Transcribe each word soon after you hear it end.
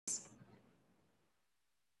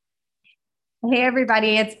Hey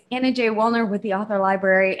everybody, it's Anna J. Wellner with the Author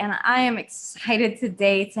Library, and I am excited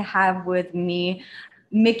today to have with me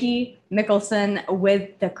Mickey Mikkelson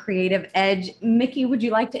with the Creative Edge. Mickey, would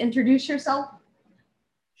you like to introduce yourself?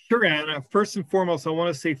 Sure, Anna. First and foremost, I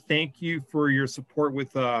want to say thank you for your support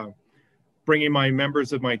with bringing my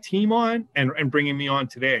members of my team on and bringing me on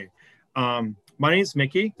today. My name is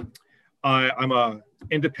Mickey. I'm a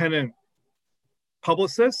independent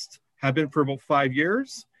publicist, have been for about 5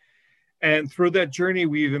 years. And through that journey,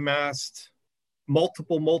 we've amassed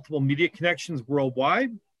multiple media connections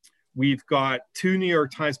worldwide. We've got 2 New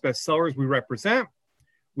York Times bestsellers we represent.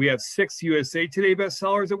 We have 6 USA Today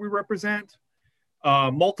bestsellers that we represent.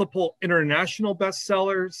 Multiple international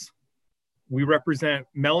bestsellers. We represent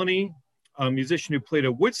Melanie, a musician who played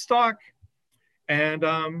at Woodstock,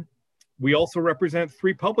 and we also represent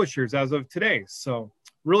 3 publishers as of today. So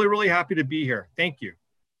really happy to be here. Thank you.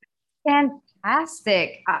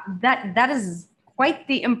 Fantastic. That is quite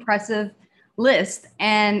the impressive list,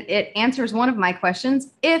 and it answers one of my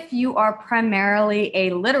questions. If you are primarily a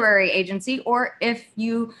literary agency, or if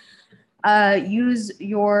you use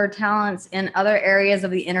your talents in other areas of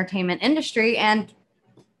the entertainment industry, and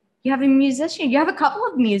you have a musician, you have a couple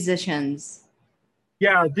of musicians.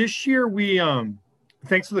 Yeah, this year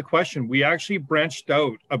thanks for the question. We actually branched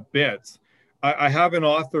out a bit. I have an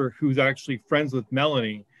author who's actually friends with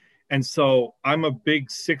Melanie. And so I'm a big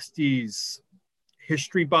 60s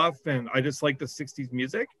history buff, and I just like the 60s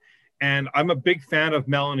music. And I'm a big fan of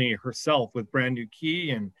Melanie herself with Brand New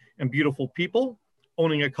Key and Beautiful People,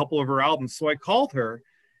 owning a couple of her albums. So I called her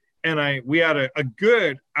and we had a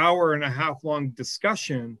good hour and a half long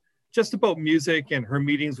discussion just about music and her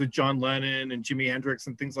meetings with John Lennon and Jimi Hendrix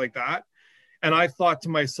and things like that. And I thought to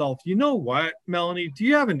myself, you know what, Melanie, do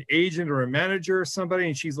you have an agent or a manager or somebody?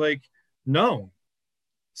 And she's like, no.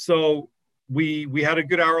 So we had a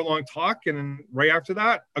good hour-long talk, and right after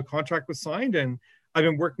that, a contract was signed, and I've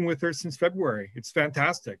been working with her since February. It's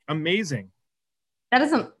fantastic, amazing. That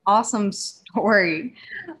is an awesome story,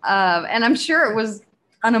 and I'm sure it was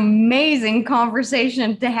an amazing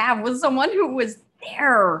conversation to have with someone who was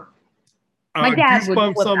there. My dad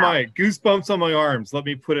would flip out. Goosebumps on my arms. Let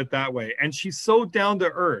me put it that way. And she's so down to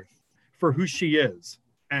earth for who she is,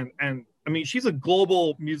 and I mean, she's a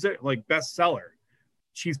global music bestseller.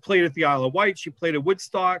 She's played at the Isle of Wight. She played at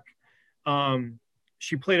Woodstock.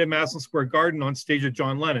 She played at Madison Square Garden on stage at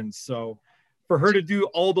John Lennon's. So for her to do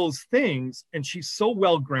all those things, and she's so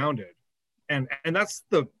well grounded, and that's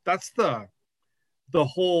the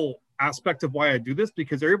whole aspect of why I do this,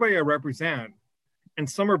 because everybody I represent, and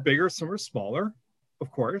some are bigger, some are smaller,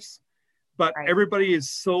 of course, but right, everybody is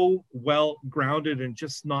so well grounded and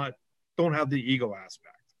just don't have the ego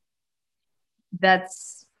aspect.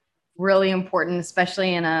 That's really important,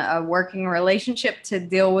 especially in a working relationship, to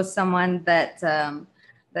deal with someone that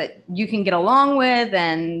that you can get along with,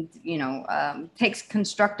 and takes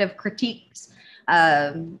constructive critiques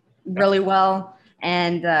really well.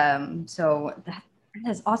 And so that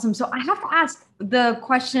is awesome. So I have to ask the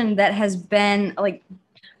question that has been I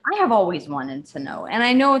have always wanted to know, and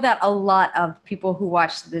I know that a lot of people who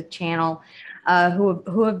watch the channel,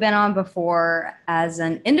 who have been on before as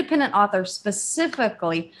an independent author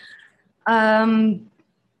specifically, do I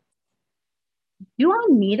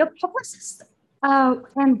need a publicist?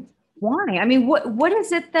 And why? I mean, what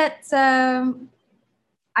is it that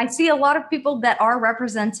I see a lot of people that are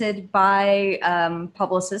represented by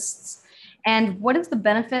publicists, and what is the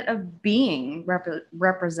benefit of being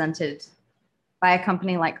represented by a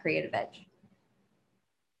company like Creative Edge?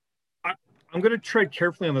 I'm going to tread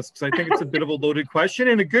carefully on this because I think it's a bit of a loaded question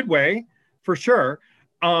in a good way, for sure.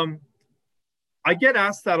 I get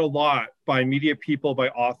asked that a lot by media people, by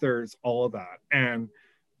authors, all of that. And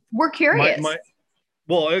we're curious.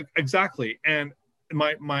 Well, exactly. And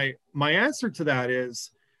my answer to that is,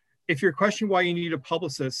 if your question why you need a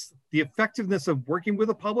publicist, the effectiveness of working with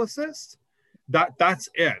a publicist, that's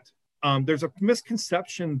it. There's a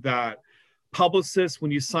misconception that publicists, when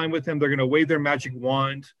you sign with them, they're going to wave their magic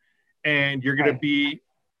wand and you're going to be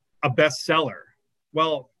a bestseller.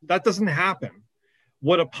 Well, that doesn't happen.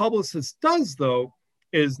 What a publicist does, though,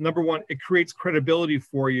 is, number one, it creates credibility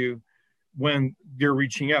for you when you're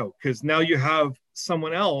reaching out, because now you have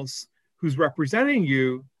someone else who's representing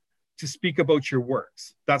you to speak about your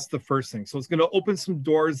works. That's the first thing. So it's going to open some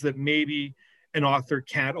doors that maybe an author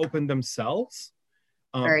can't open themselves,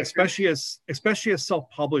 especially as a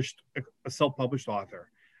self-published author.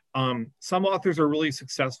 Some authors are really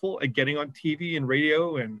successful at getting on TV and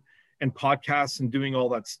radio and podcasts and doing all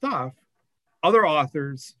that stuff. Other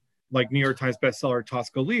authors, like New York Times bestseller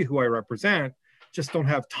Tosca Lee, who I represent, just don't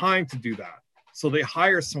have time to do that. So they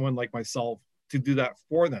hire someone like myself to do that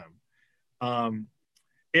for them.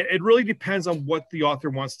 It really depends on what the author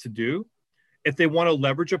wants to do. If they want to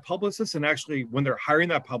leverage a publicist and actually, when they're hiring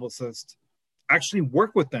that publicist, actually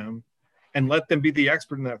work with them and let them be the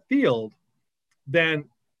expert in that field, then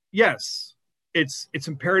yes, it's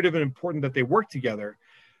imperative and important that they work together.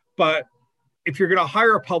 But if you're going to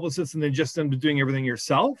hire a publicist and then just end up doing everything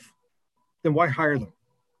yourself, then why hire them?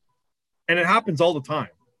 And it happens all the time.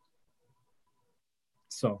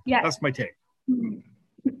 So yeah, that's my take.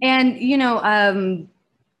 And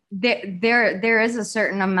there is a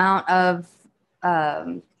certain amount of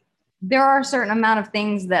there are a certain amount of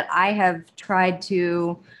things that I have tried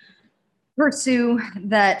to pursue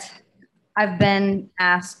that I've been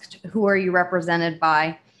asked, who are you represented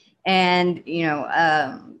by? And,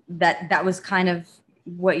 that was kind of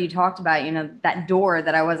what you talked about, that door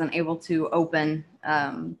that I wasn't able to open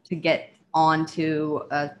to get onto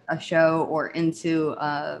a show or into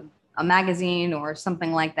a magazine or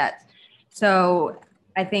something like that. So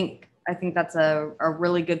I think that's a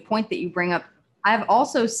really good point that you bring up. I've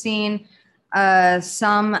also seen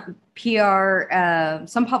some PR,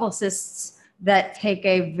 some publicists that take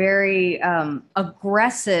a very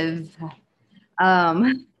aggressive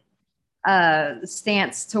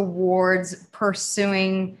stance towards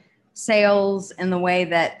pursuing sales in the way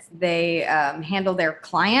that they handle their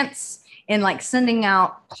clients, and like sending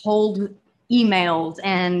out cold emails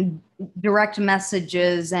and direct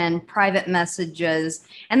messages and private messages.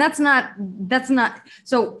 And that's not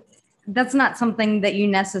something that you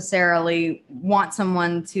necessarily want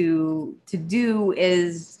someone to do,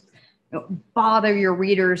 is bother your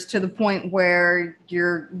readers to the point where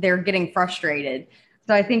they're getting frustrated.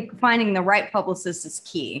 So I think finding the right publicist is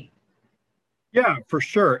key. Yeah, for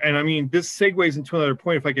sure. And I mean, this segues into another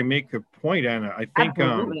point. If I can make a point, Anna, I think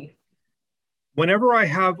whenever I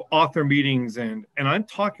have author meetings and I'm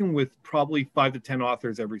talking with probably 5 to 10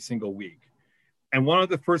 authors every single week. And one of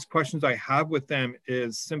the first questions I have with them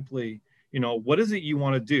is simply, what is it you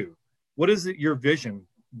want to do? What is it, your vision?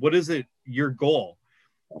 What is it, your goal?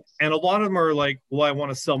 And a lot of them are like, well, I want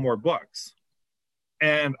to sell more books.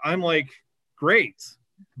 And I'm like, great,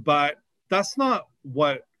 but that's not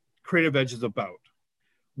what Creative Edge is about.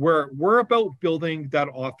 We're about building that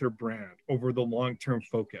author brand over the long-term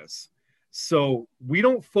focus. So we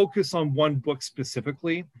don't focus on one book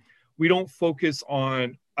specifically. We don't focus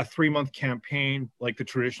on a 3-month campaign like the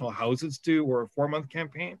traditional houses do, or a 4-month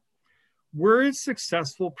campaign. We're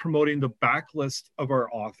successful promoting the backlist of our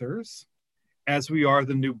authors as we are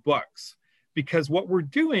the new books, because what we're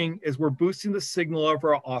doing is we're boosting the signal of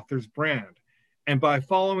our author's brand. And by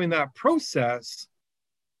following that process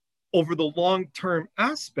over the long-term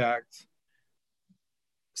aspect,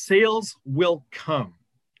 sales will come.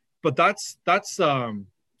 But that's a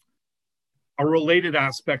related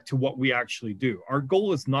aspect to what we actually do. Our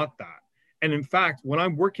goal is not that. And in fact, when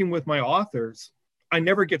I'm working with my authors, I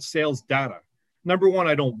never get sales data. Number one,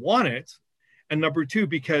 I don't want it. And number two,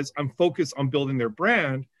 because I'm focused on building their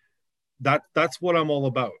brand, that's what I'm all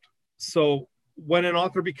about. So when an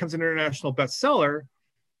author becomes an international bestseller,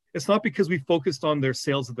 it's not because we focused on their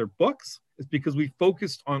sales of their books. It's because we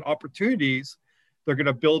focused on opportunities. They're going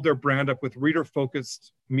to build their brand up with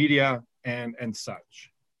reader-focused media and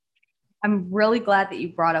such. I'm really glad that you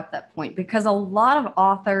brought up that point, because a lot of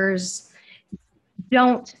authors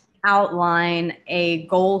don't outline a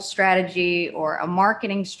goal strategy or a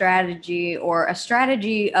marketing strategy or a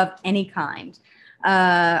strategy of any kind.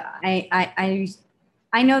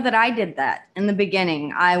 I know that I did that in the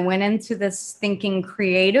beginning. I went into this thinking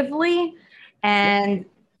creatively, and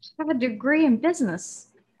I have a degree in business.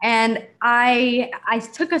 And I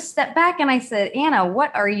took a step back and I said, Anna,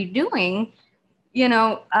 what are you doing?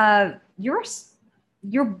 Your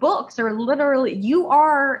books are literally, you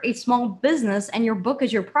are a small business and your book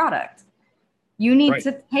is your product. You need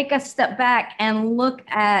to take a step back and look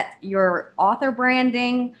at your author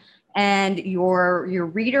branding and your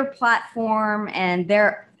reader platform, and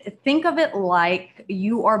think of it like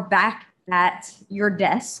you are back at your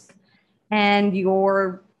desk and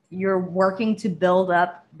you're working to build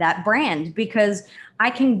up that brand. Because I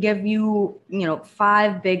can give you,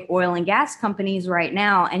 5 big oil and gas companies right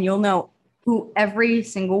now, and you'll know who every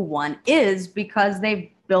single one is because they've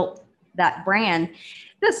built that brand.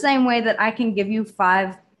 The same way that I can give you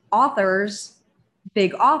 5 authors,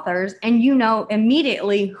 big authors, and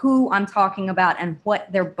immediately who I'm talking about and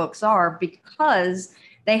what their books are, because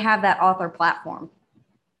they have that author platform.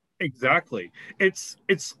 Exactly. And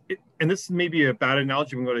this may be a bad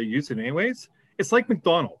analogy, I'm going to use it anyways. It's like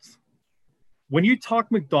McDonald's. When you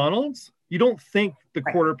talk McDonald's, you don't think the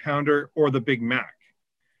Quarter Pounder or the Big Mac.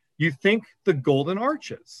 You think the Golden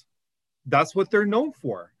Arches. That's what they're known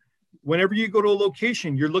for. Whenever you go to a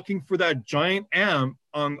location, you're looking for that giant M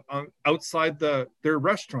on outside their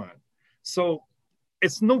restaurant. So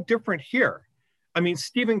it's no different here. I mean,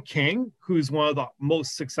 Stephen King, who's one of the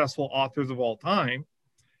most successful authors of all time,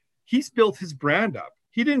 he's built his brand up.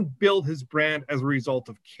 He didn't build his brand as a result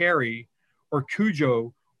of Carrie or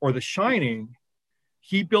Cujo or The Shining.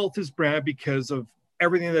 He built his brand because of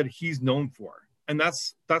everything that he's known for. And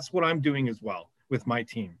that's what I'm doing as well with my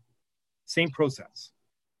team. Same process.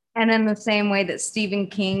 And in the same way that Stephen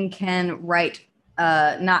King can write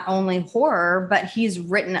not only horror, but he's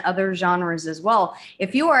written other genres as well.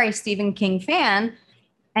 If you are a Stephen King fan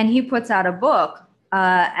and he puts out a book,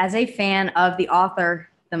 as a fan of the author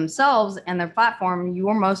themselves and their platform, you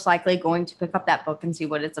are most likely going to pick up that book and see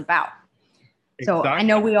what it's about. Exactly. So I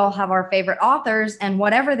know we all have our favorite authors, and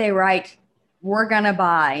whatever they write, we're going to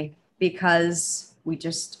buy because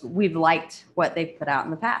we've liked what they've put out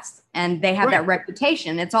in the past, and they have that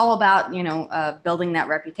reputation. It's all about, building that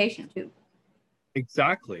reputation too.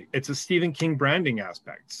 Exactly. It's a Stephen King branding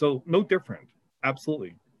aspect. So no different.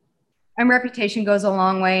 Absolutely. And reputation goes a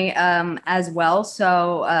long way as well.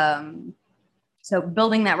 So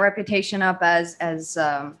building that reputation up as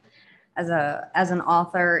an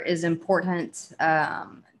author is important.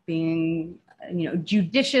 Being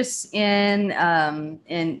judicious in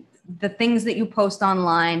the things that you post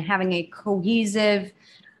online, having a cohesive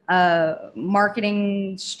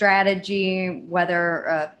marketing strategy,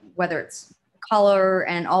 whether it's color,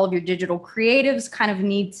 and all of your digital creatives kind of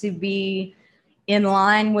need to be in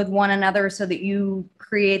line with one another so that you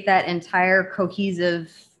create that entire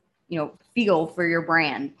cohesive, feel for your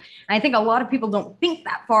brand. And I think a lot of people don't think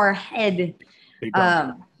that far ahead. They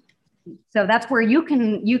don't. So that's where you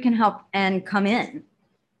can help and come in.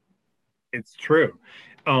 It's true.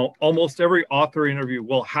 Almost every author interview,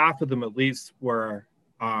 well, half of them at least, where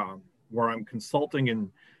I'm consulting and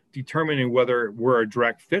determining whether we're a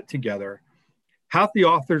direct fit together, half the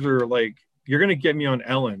authors are like, you're going to get me on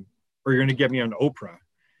Ellen or you're going to get me on Oprah.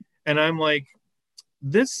 And I'm like,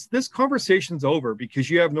 this conversation's over because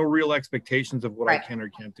you have no real expectations of what I can or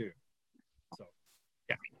can't do. So,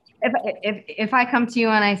 yeah. If I come to you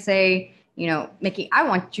and I say, Mickey, I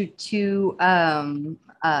want you to,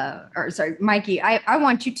 Mikey, I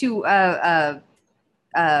want you to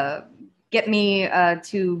get me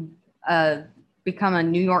to become a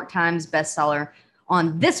New York Times bestseller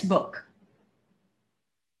on this book.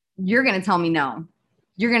 You're going to tell me no.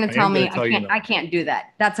 You're going to tell me I can't do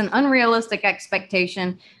that. That's an unrealistic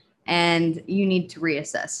expectation, and you need to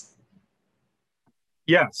reassess.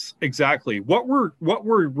 Yes, exactly. What we're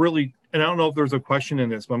really, and I don't know if there's a question in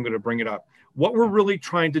this, but I'm going to bring it up. What we're really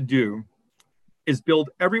trying to do is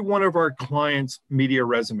build every one of our clients' media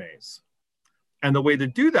resumes. And the way to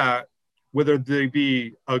do that, whether they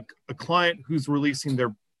be a client who's releasing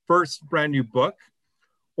their first brand new book,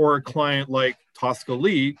 or a client like Tosca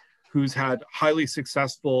Lee, who's had highly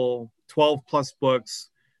successful 12 plus books,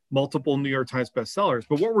 multiple New York Times bestsellers.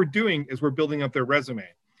 But what we're doing is we're building up their resume.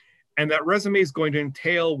 And that resume is going to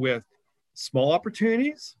entail with small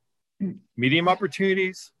opportunities, medium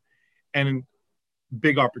opportunities, and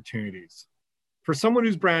big opportunities. For someone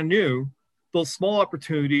who's brand new, those small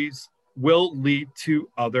opportunities will lead to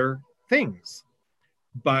other things.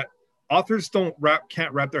 But authors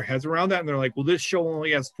can't wrap their heads around that. And they're like, well, this show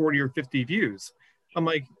only has 40 or 50 views. I'm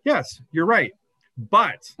like, yes, you're right.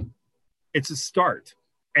 But it's a start.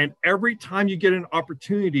 And every time you get an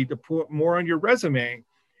opportunity to put more on your resume,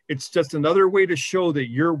 it's just another way to show that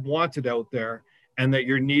you're wanted out there and that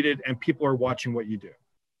you're needed and people are watching what you do.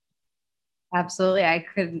 Absolutely. I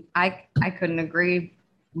couldn't agree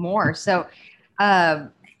more. So I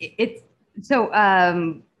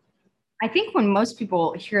think when most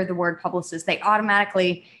people hear the word publicist, they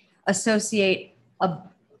automatically associate a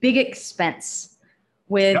big expense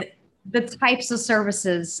with the types of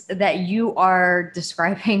services that you are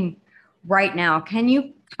describing right now. Can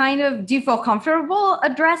you do you feel comfortable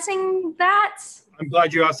addressing that? I'm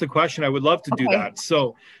glad you asked the question. I would love to do that.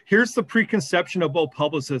 So here's the preconception about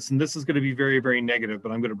publicists, and this is going to be very, very negative,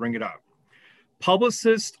 but I'm going to bring it up.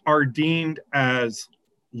 Publicists are deemed as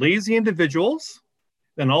lazy individuals,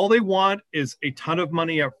 and all they want is a ton of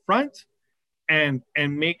money up front and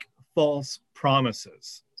make false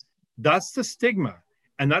promises. That's the stigma.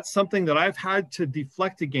 And that's something that I've had to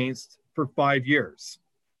deflect against for 5 years.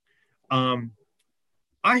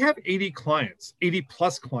 I have 80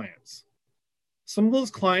 plus clients. Some of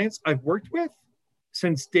those clients I've worked with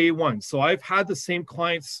since day one. So I've had the same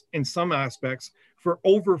clients in some aspects for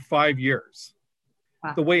over 5 years.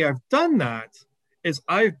 Wow. The way I've done that is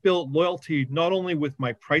I've built loyalty not only with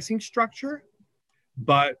my pricing structure,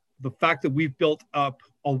 but the fact that we've built up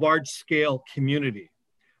a large scale community.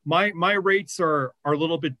 My rates are a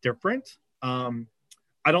little bit different.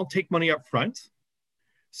 I don't take money up front.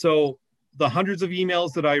 So the hundreds of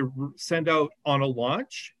emails that I send out on a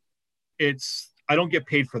launch, I don't get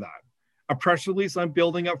paid for that. A press release I'm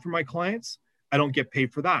building up for my clients, I don't get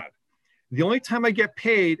paid for that. The only time I get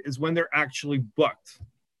paid is when they're actually booked.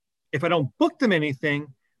 If I don't book them anything,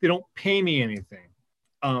 they don't pay me anything.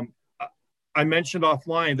 I mentioned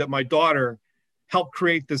offline that my daughter helped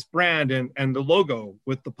create this brand and the logo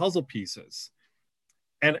with the puzzle pieces.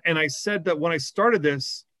 And I said that when I started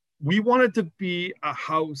this, we wanted to be a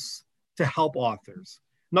house to help authors,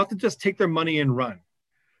 not to just take their money and run.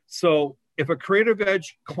 So if a Creative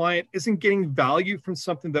Edge client isn't getting value from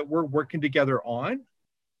something that we're working together on,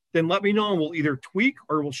 then let me know and we'll either tweak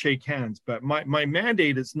or we'll shake hands. But my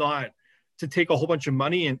mandate is not to take a whole bunch of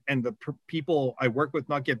money and the people I work with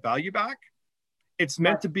not get value back. It's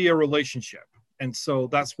meant to be a relationship. And so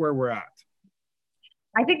that's where we're at.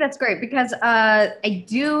 I think that's great because I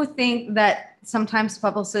do think that sometimes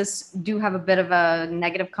publicists do have a bit of a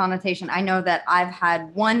negative connotation. I know that I've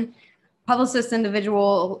had one publicist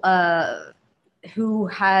individual who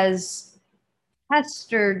has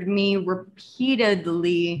pestered me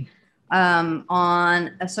repeatedly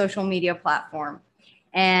on a social media platform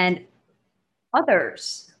and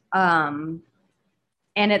others. And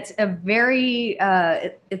it's a very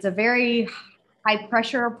high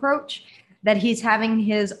pressure approach that he's having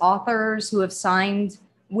his authors who have signed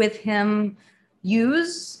with him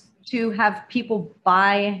use to have people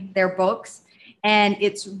buy their books. And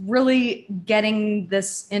it's really getting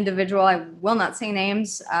this individual, I will not say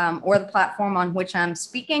names or the platform on which I'm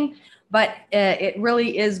speaking, but it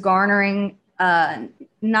really is garnering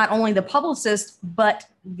not only the publicist, but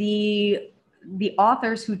the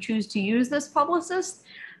authors who choose to use this publicist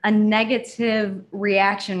a negative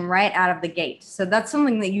reaction right out of the gate. So that's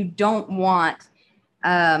something that you don't want,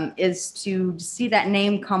 is to see that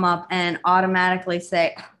name come up and automatically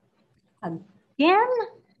say, again?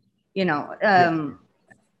 You know,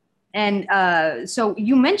 and so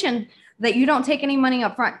you mentioned that you don't take any money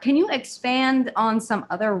up front. Can you expand on some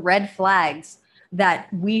other red flags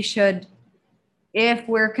that we should, if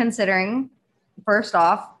we're considering, first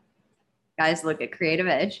off, guys, look at Creative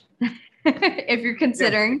Edge. If you're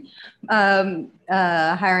considering hiring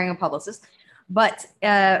a publicist, but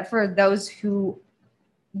for those who,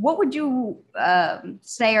 what would you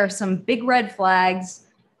say are some big red flags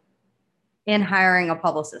in hiring a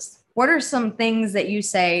publicist? What are some things that you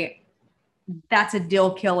say that's a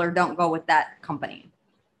deal killer? Don't go with that company.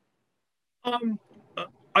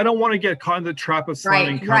 I don't want to get caught in the trap of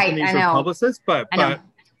slamming companies or publicists, but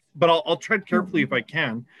I'll tread carefully if I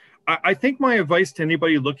can. I think my advice to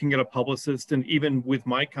anybody looking at a publicist, and even with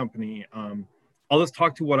my company, I'll just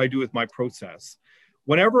talk to what I do with my process.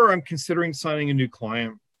 Whenever I'm considering signing a new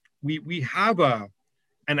client, we have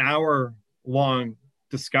an hour-long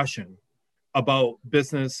discussion about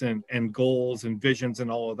business and goals and visions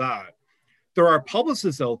and all of that. There are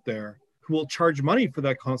publicists out there who will charge money for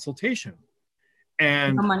that consultation.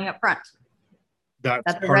 And the money up front. That's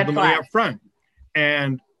part of the money up front.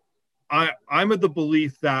 And I'm of the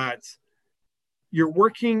belief that you're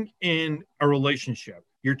working in a relationship.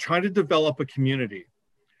 You're trying to develop a community.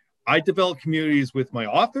 I develop communities with my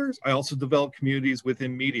authors. I also develop communities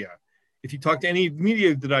within media. If you talk to any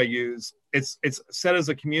media that I use, it's set as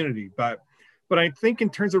a community. But I think in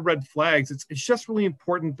terms of red flags, it's just really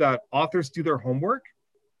important that authors do their homework,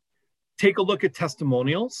 take a look at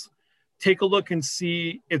testimonials, take a look and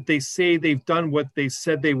see if they say they've done what they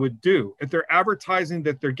said they would do. If they're advertising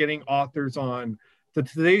that they're getting authors on the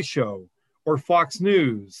Today Show or Fox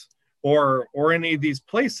News or any of these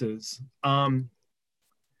places,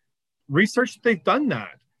 research that they've done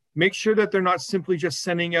that. Make sure that they're not simply just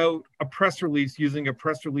sending out a press release using a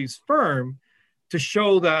press release firm to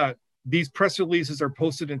show that these press releases are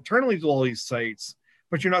posted internally to all these sites,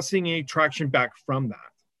 but you're not seeing any traction back from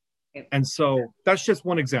that. And so that's just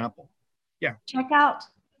one example. Yeah. Check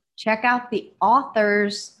out the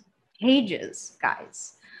authors' pages,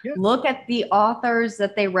 guys. Yeah. Look at the authors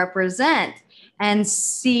that they represent and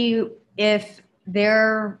see if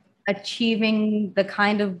they're achieving the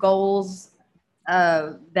kind of goals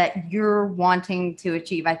that you're wanting to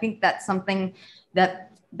achieve. I think that's something that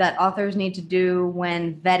authors need to do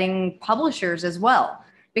when vetting publishers as well,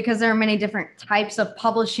 because there are many different types of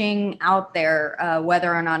publishing out there,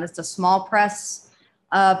 whether or not it's a small press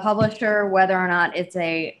publisher, whether or not it's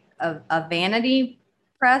a vanity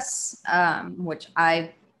press, which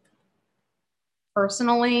I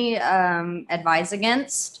personally advise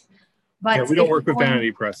against. But we don't work with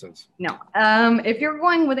vanity presses. No. If you're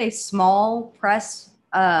going with a small press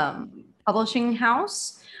publishing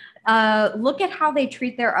house, look at how they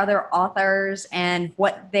treat their other authors and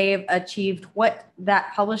what they've achieved, what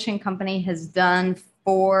that publishing company has done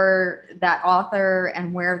for that author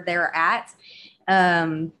and where they're at.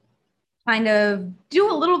 Kind of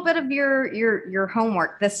do a little bit of your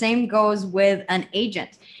homework. The same goes with an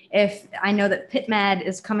agent. If I know that PitMad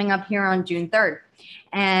is coming up here on June 3rd,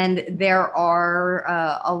 and there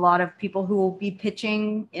are a lot of people who will be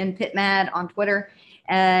pitching in PitMad on Twitter.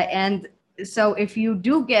 And so if you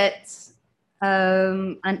do get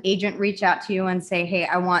an agent reach out to you and say, hey,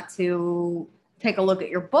 I want to take a look at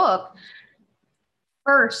your book,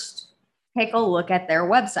 first take a look at their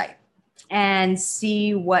website and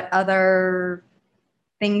see what other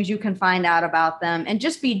things you can find out about them, and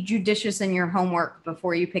just be judicious in your homework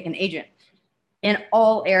before you pick an agent. In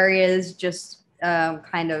all areas, just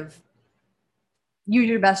kind of use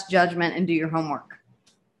your best judgment and do your homework.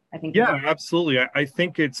 I think. Yeah, absolutely. I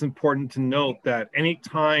think it's important to note that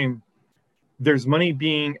anytime there's money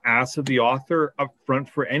being asked of the author up front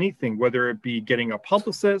for anything, whether it be getting a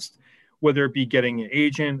publicist, whether it be getting an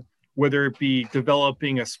agent, whether it be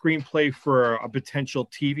developing a screenplay for a potential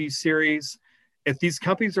TV series, if these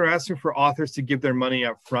companies are asking for authors to give their money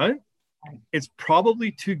up front, it's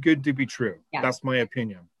probably too good to be true. Yeah. That's my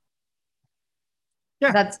opinion.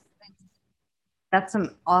 Yeah. That's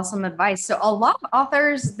some awesome advice. So a lot of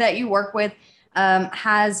authors that you work with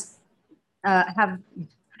have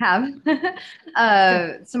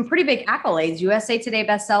some pretty big accolades. USA Today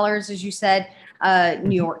bestsellers, as you said,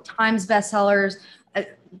 New York Times bestsellers.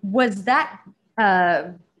 Was that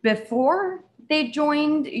before they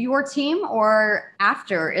joined your team or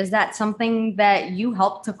after? Is that something that you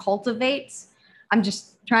helped to cultivate? I'm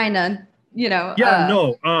just trying to,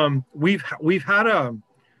 no. We've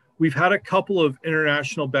had a couple of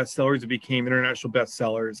international bestsellers that became international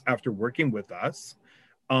bestsellers after working with us.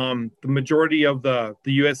 The majority of the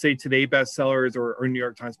USA Today bestsellers or New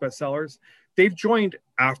York Times bestsellers, they've joined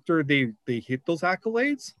after they hit those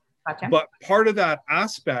accolades. Gotcha. But part of that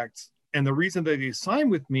aspect and the reason that they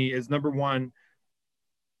sign with me is, number one,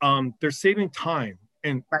 they're saving time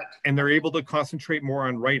and they're able to concentrate more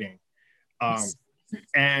on writing.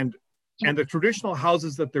 And the traditional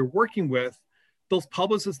houses that they're working with, those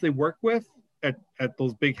publicists they work with at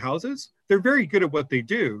those big houses, they're very good at what they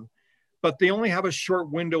do, but they only have a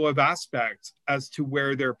short window of aspect as to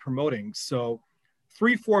where they're promoting. So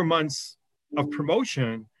 3-4 months of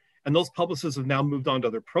promotion, and those publicists have now moved on to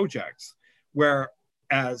other projects.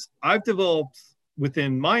 Whereas I've developed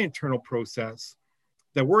within my internal process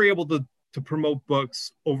that we're able to promote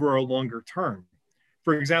books over a longer term.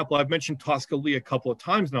 For example, I've mentioned Tosca Lee a couple of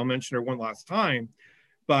times, and I'll mention her one last time,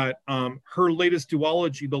 but her latest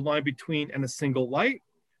duology, The Line Between and A Single Light,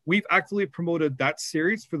 we've actively promoted that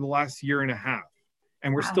series for the last 1.5 years,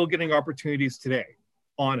 and we're still getting opportunities today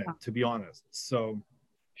on it, to be honest. So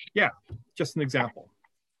yeah, just an example.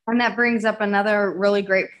 And that brings up another really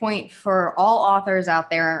great point for all authors out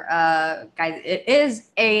there, guys. It is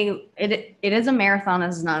a marathon.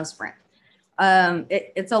 It's not a sprint.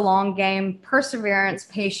 It's a long game. Perseverance,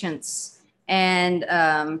 patience, and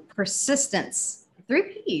persistence.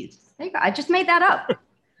 3 P's. There you go. I just made that up.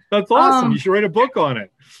 That's awesome. You should write a book on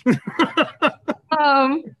it.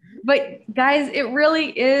 But guys, it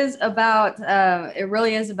really is about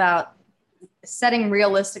setting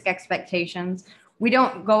realistic expectations. We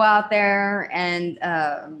don't go out there and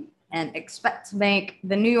expect to make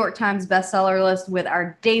the New York Times bestseller list with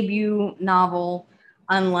our debut novel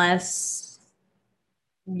unless,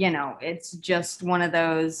 it's just one of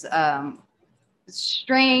those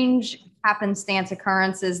strange happenstance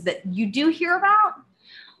occurrences that you do hear about,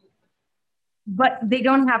 but they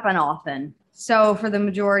don't happen often. So for the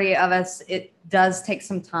majority of us, it does take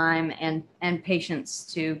some time and patience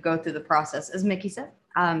to go through the process. As Mickey said,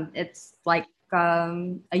 it's like a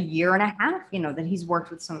 1.5 years, that he's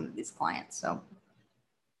worked with some of these clients. So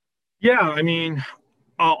yeah, I mean,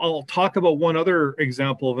 I'll talk about one other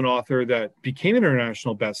example of an author that became an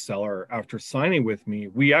international bestseller after signing with me.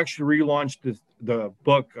 We actually relaunched the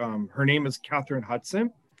book. Her name is Catherine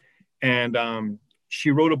Hudson, and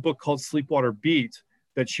she wrote a book called Sleepwater Beat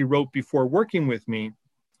that she wrote before working with me.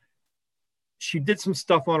 She did some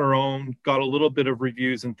stuff on her own, got a little bit of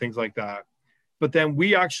reviews and things like that. But then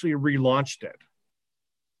we actually relaunched it.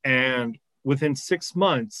 And within 6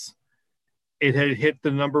 months, it had hit the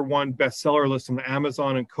 #1 bestseller list on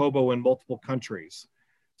Amazon and Kobo in multiple countries.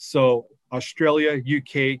 So Australia,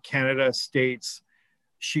 UK, Canada, States.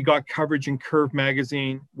 She got coverage in Curve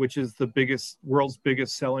magazine, which is the world's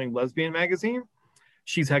biggest selling lesbian magazine.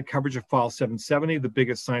 She's had coverage of File 770, the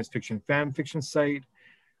biggest science fiction fan fiction site.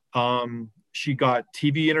 She got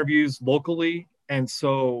TV interviews locally. And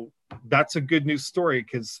so that's a good news story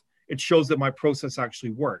because it shows that my process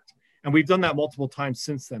actually worked. And we've done that multiple times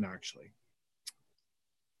since then, actually.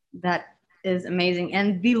 That is amazing.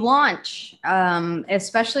 And the launch,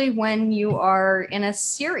 especially when you are in a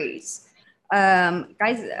series,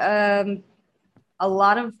 guys, a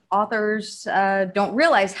lot of authors don't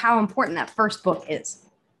realize how important that first book is.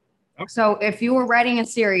 Okay. So if you were writing a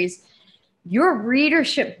series, your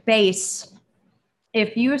readership base,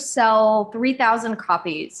 if you sell 3,000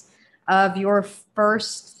 copies of your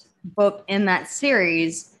first book in that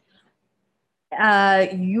series,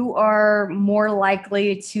 you are more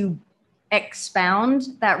likely to expound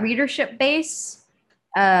that readership base.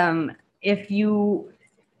 If you,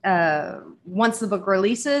 once the book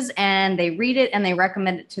releases and they read it and they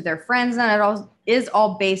recommend it to their friends, and it all is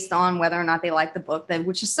all based on whether or not they like the book,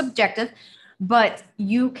 which is subjective, but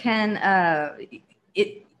you can,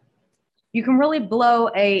 you can really blow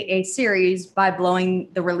a series by blowing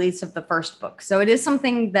the release of the first book. So it is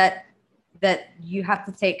something that you have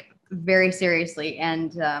to take very seriously.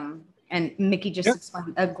 And Mickey just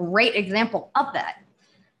explained a great example of that.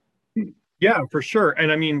 Yeah, for sure.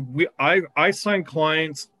 And I mean, I sign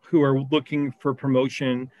clients who are looking for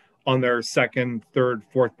promotion on their second, third,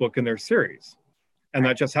 fourth book in their series. And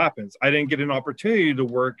that just happens. I didn't get an opportunity to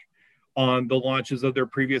work on the launches of their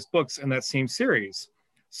previous books in that same series.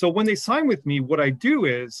 So when they sign with me, what I do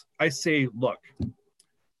is I say, look,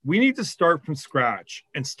 we need to start from scratch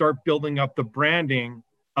and start building up the branding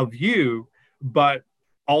of you, but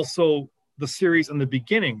also the series in the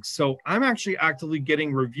beginning. So I'm actually actively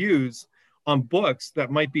getting reviews on books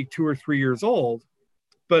that might be 2 or 3 years old,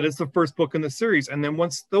 but it's the first book in the series. And then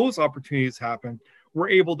once those opportunities happen, we're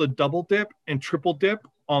able to double dip and triple dip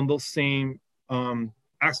on those same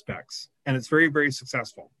aspects. And it's very, very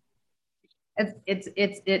successful.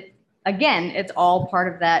 Again, it's all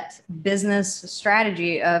part of that business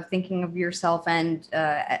strategy of thinking of yourself and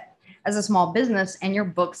as a small business and your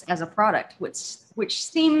books as a product, which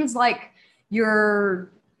seems like you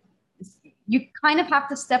kind of have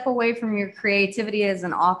to step away from your creativity as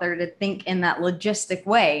an author to think in that logistic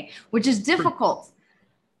way, which is difficult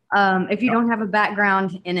if you don't have a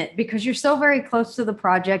background in it, because you're so very close to the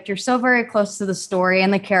project, you're so very close to the story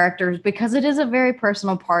and the characters, because it is a very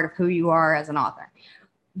personal part of who you are as an author.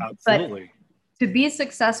 Absolutely. But to be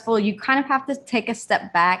successful, you kind of have to take a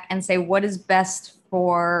step back and say what is best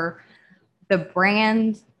for the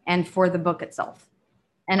brand and for the book itself.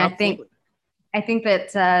 And absolutely. I think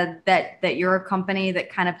that that you're a company that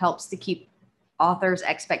kind of helps to keep authors'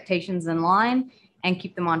 expectations in line and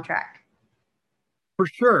keep them on track. For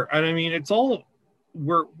sure. And I mean,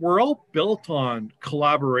 we're all built on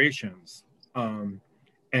collaborations and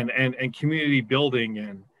community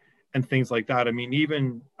building and things like that. I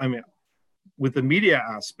mean, with the media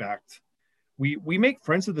aspect, we make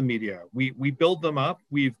friends with the media. We build them up.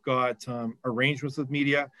 We've got arrangements with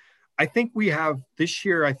media. This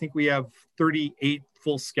year, I think we have 38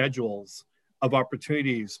 full schedules of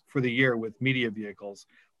opportunities for the year with media vehicles,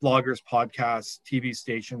 bloggers, podcasts, TV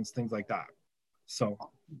stations, things like that. So,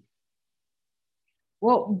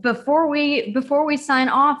 well, before we sign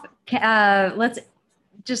off, let's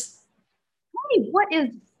just tell me, what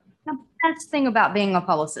is the best thing about being a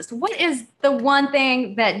publicist? What is the one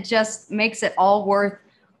thing that just makes it all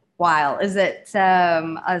worthwhile? Is it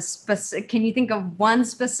can you think of one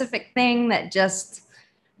specific thing that just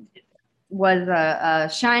was a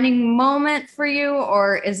shining moment for you,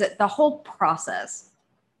 or is it the whole process?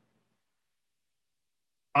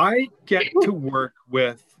 I get to work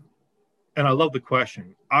with, and I love the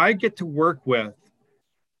question, I get to work with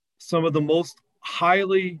some of the most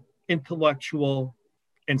highly intellectual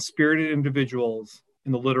and spirited individuals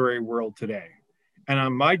in the literary world today.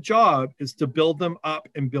 And my job is to build them up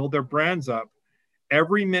and build their brands up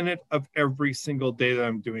every minute of every single day that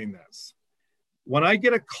I'm doing this. When I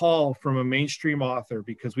get a call from a mainstream author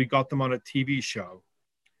because we got them on a TV show,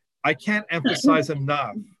 I can't emphasize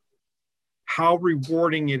enough how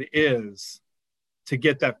rewarding it is to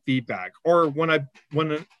get that feedback. Or when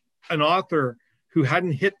an author who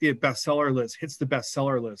hadn't hit the bestseller list hits the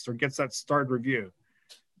bestseller list or gets that starred review,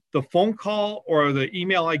 the phone call or the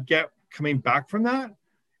email I get coming back from that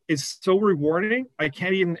is so rewarding. I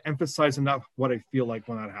can't even emphasize enough what I feel like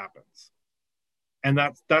when that happens. And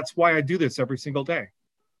that's why I do this every single day.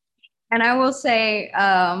 And I will say,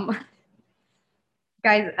 guys,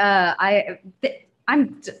 I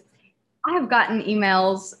have gotten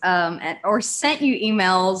emails or sent you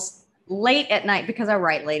emails late at night, because I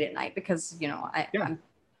write late at night because, you know,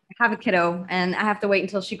 have a kiddo and I have to wait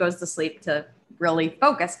until she goes to sleep to really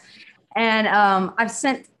focus. And I've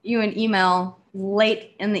sent you an email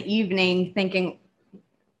late in the evening thinking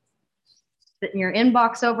that in your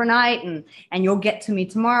inbox overnight and you'll get to me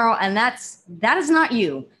tomorrow. And that is not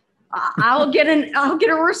you. I'll get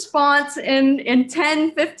a response in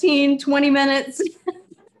 10, 15, 20 minutes.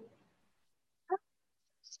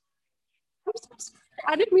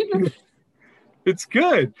 I didn't even. It's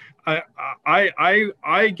good.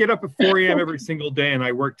 I get up at 4 a.m. every single day and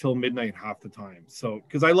I work till midnight half the time. So,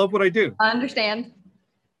 because I love what I do. I understand.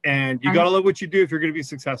 And you got to love what you do if you're going to be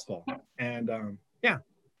successful. And yeah.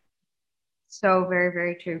 So very,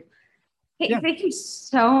 very true. Hey, thank you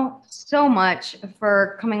so much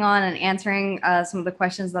for coming on and answering some of the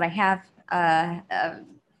questions that I have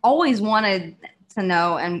always wanted to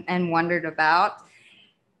know and wondered about.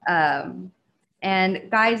 And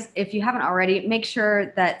guys, if you haven't already, make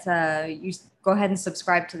sure that you go ahead and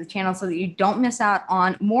subscribe to the channel so that you don't miss out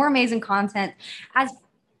on more amazing content. As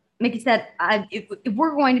Mickey said, if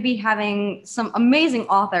we're going to be having some amazing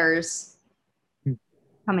authors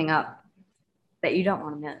coming up that you don't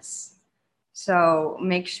want to miss. So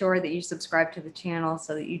make sure that you subscribe to the channel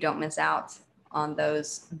so that you don't miss out on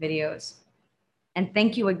those videos. And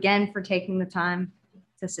thank you again for taking the time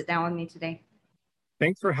to sit down with me today.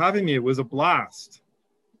 Thanks for having me. It was a blast.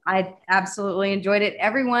 I absolutely enjoyed it.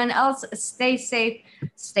 Everyone else, stay safe,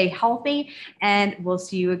 stay healthy, and we'll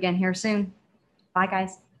see you again here soon. Bye,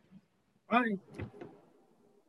 guys. Bye.